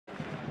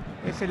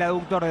Es el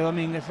aductor de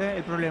Domínguez,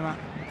 el problema.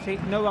 Sí,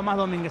 no va más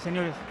Domínguez,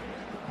 señores.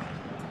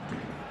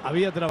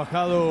 Había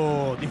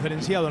trabajado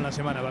diferenciado en la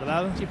semana,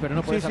 ¿verdad? Sí, pero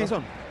no por esa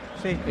razón.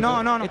 Sí.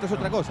 Esto, no. Esto es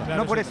otra cosa.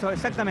 Claro, No por eso,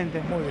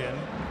 exactamente. Muy bien.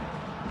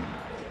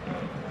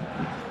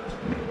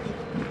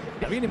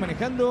 La viene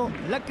manejando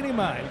la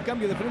crema. El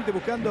cambio de frente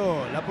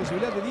buscando la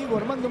posibilidad de Diego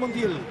Armando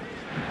Montiel.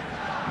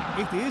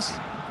 Este es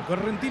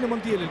Correntino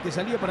Montiel, el que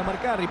salía para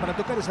marcar y para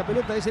tocar esa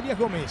pelota es Elías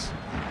Gómez.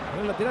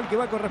 El lateral que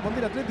va a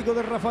corresponder Atlético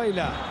de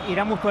Rafaela.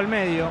 Irá Musto al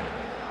medio.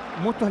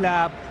 Musto es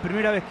la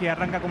primera vez que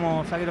arranca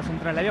como zaguero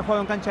central. Había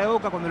jugado en cancha de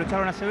Boca cuando lo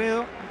echaron a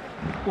Acevedo.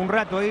 Un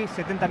rato ahí,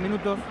 70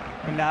 minutos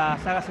en la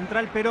saga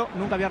central, pero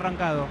nunca había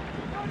arrancado.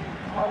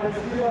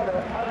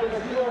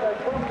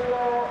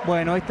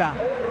 Bueno, ahí está.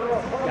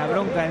 La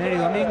bronca de Nery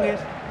Domínguez.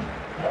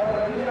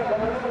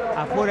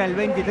 Afuera el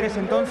 23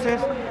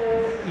 entonces.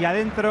 Y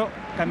adentro,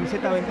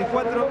 camiseta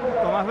 24,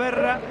 Tomás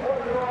Berra.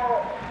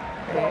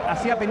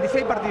 Hacía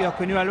 26 partidos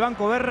que no iba al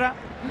banco Berra,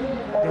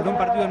 desde un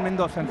partido en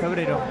Mendoza, en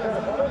febrero.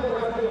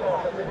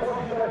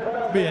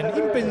 Bien,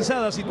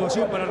 impensada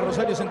situación para el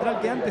Rosario Central,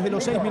 que antes de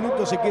los 6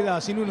 minutos se queda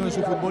sin uno de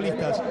sus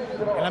futbolistas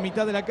en la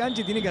mitad de la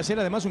cancha y tiene que hacer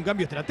además un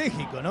cambio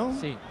estratégico, ¿no?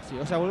 Sí, sí,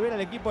 o sea, volver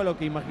al equipo a lo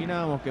que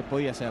imaginábamos que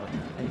podía ser,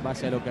 en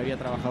base a lo que había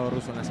trabajado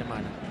Russo en la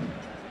semana.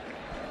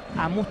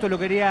 A Musto lo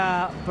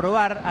quería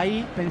probar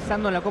ahí,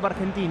 pensando en la Copa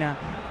Argentina,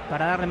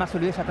 para darle más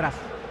solidez atrás.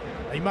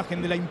 La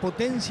imagen de la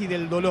impotencia y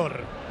del dolor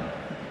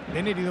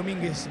de Nery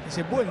Domínguez,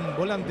 ese buen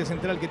volante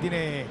central que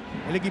tiene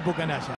el equipo canalla.